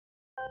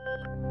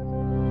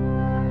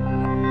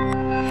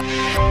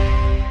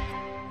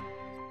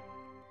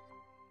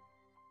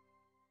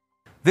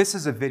This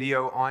is a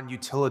video on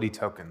utility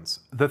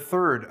tokens, the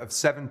third of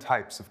 7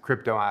 types of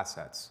crypto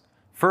assets.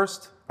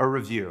 First, a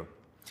review.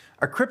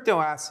 A crypto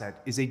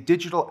asset is a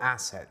digital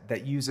asset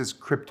that uses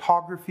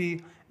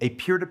cryptography, a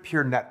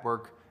peer-to-peer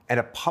network, and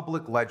a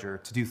public ledger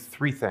to do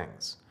 3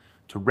 things: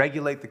 to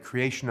regulate the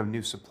creation of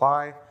new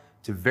supply,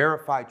 to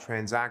verify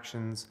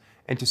transactions,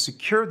 and to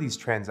secure these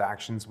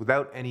transactions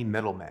without any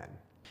middleman.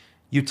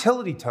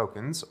 Utility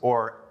tokens,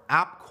 or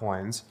app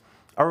coins,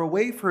 are a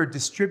way for a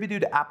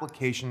distributed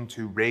application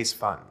to raise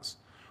funds.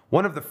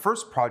 One of the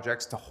first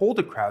projects to hold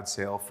a crowd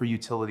sale for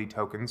utility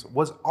tokens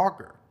was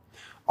Augur.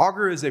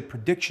 Augur is a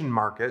prediction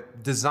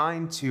market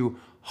designed to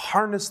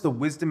harness the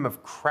wisdom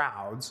of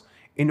crowds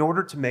in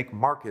order to make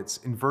markets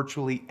in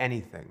virtually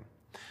anything.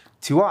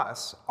 To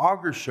us,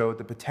 Augur showed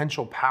the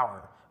potential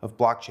power of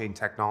blockchain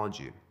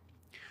technology.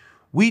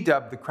 We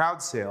dubbed the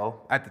crowd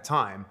sale, at the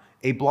time,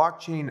 a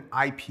blockchain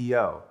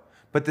IPO,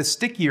 but the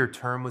stickier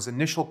term was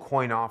initial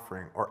coin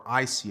offering, or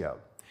ICO.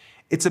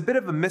 It's a bit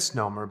of a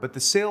misnomer, but the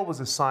sale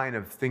was a sign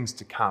of things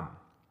to come.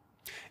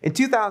 In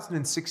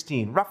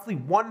 2016, roughly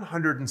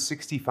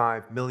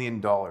 $165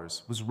 million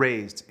was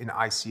raised in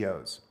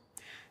ICOs.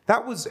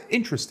 That was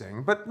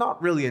interesting, but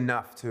not really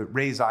enough to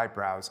raise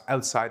eyebrows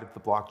outside of the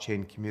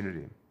blockchain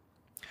community.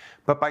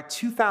 But by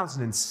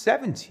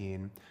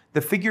 2017,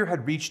 the figure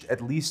had reached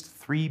at least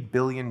 $3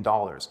 billion,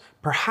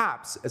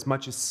 perhaps as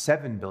much as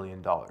 $7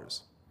 billion.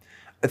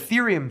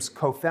 Ethereum's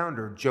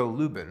co-founder, Joe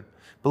Lubin,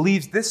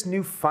 believes this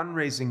new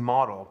fundraising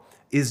model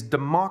is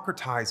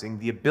democratizing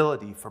the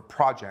ability for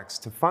projects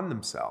to fund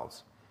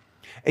themselves.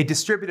 A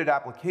distributed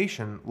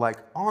application like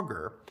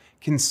Augur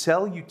can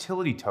sell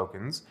utility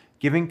tokens,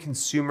 giving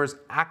consumers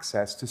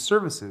access to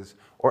services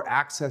or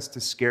access to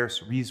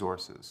scarce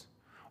resources.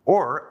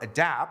 Or a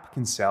dApp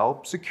can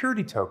sell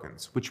security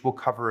tokens, which we'll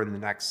cover in the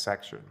next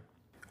section.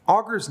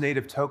 Augur's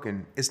native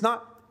token is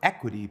not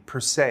equity per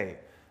se,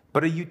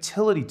 but a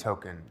utility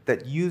token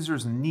that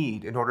users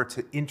need in order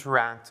to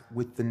interact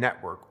with the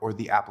network or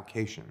the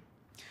application.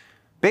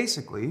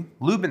 Basically,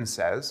 Lubin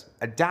says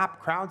a dApp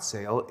crowd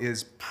sale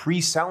is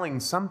pre-selling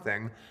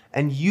something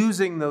and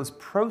using those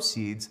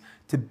proceeds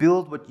to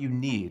build what you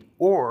need,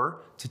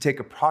 or to take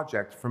a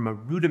project from a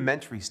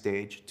rudimentary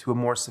stage to a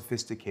more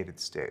sophisticated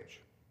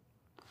stage.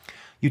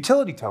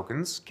 Utility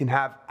tokens can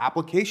have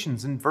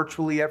applications in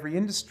virtually every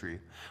industry.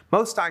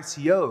 Most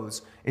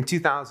ICOs in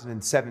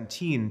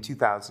 2017 and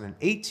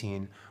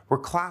 2018 were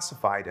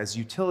classified as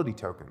utility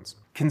tokens.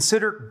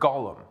 Consider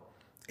Golem,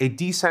 a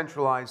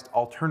decentralized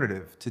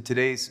alternative to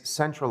today's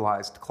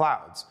centralized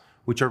clouds,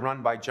 which are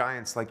run by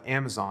giants like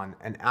Amazon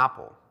and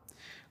Apple.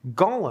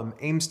 Golem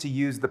aims to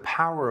use the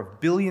power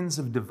of billions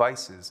of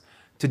devices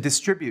to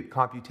distribute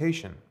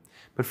computation.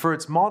 But for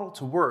its model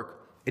to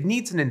work, it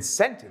needs an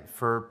incentive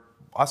for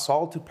us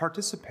all to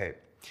participate.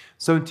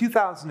 So in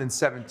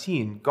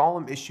 2017,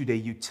 Golem issued a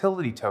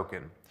utility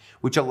token,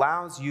 which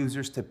allows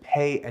users to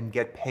pay and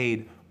get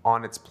paid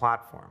on its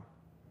platform.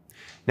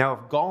 Now, if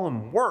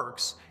Golem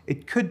works,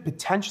 it could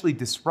potentially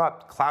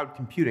disrupt cloud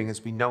computing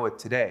as we know it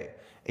today,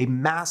 a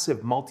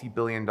massive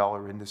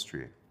multi-billion-dollar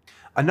industry.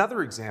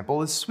 Another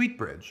example is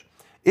SweetBridge.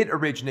 It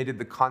originated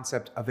the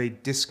concept of a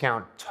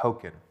discount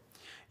token.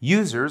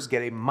 Users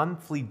get a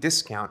monthly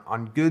discount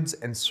on goods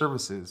and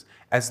services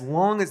as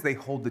long as they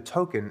hold the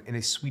token in a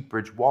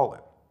SweetBridge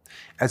wallet.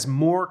 As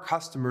more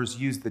customers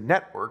use the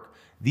network,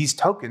 these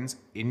tokens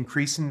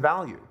increase in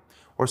value,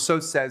 or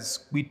so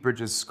says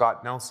SweetBridge's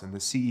Scott Nelson, the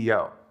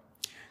CEO.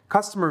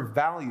 Customer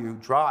value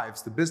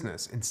drives the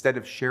business instead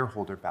of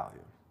shareholder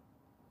value.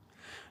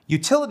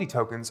 Utility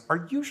tokens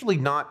are usually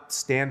not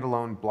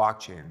standalone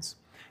blockchains.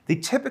 They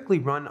typically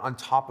run on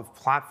top of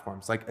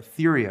platforms like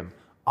Ethereum,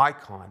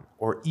 Icon,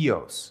 or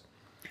EOS.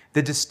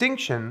 The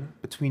distinction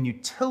between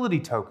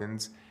utility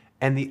tokens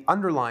and the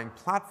underlying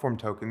platform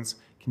tokens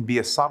can be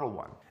a subtle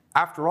one.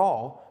 After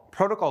all,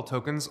 protocol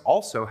tokens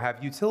also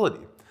have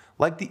utility,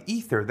 like the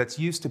Ether that's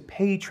used to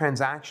pay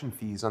transaction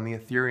fees on the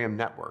Ethereum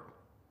network.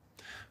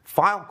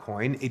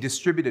 Filecoin, a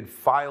distributed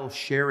file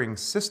sharing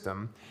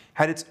system,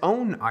 had its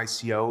own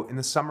ICO in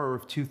the summer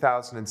of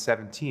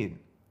 2017.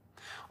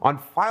 On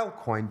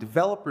Filecoin,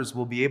 developers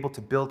will be able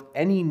to build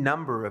any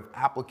number of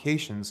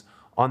applications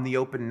on the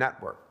open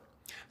network.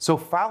 So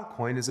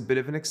Filecoin is a bit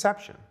of an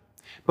exception.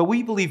 But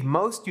we believe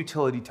most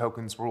utility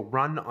tokens will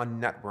run on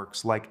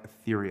networks like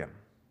Ethereum.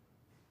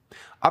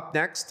 Up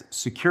next,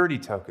 security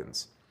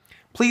tokens.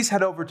 Please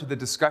head over to the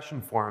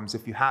discussion forums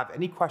if you have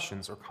any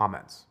questions or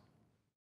comments.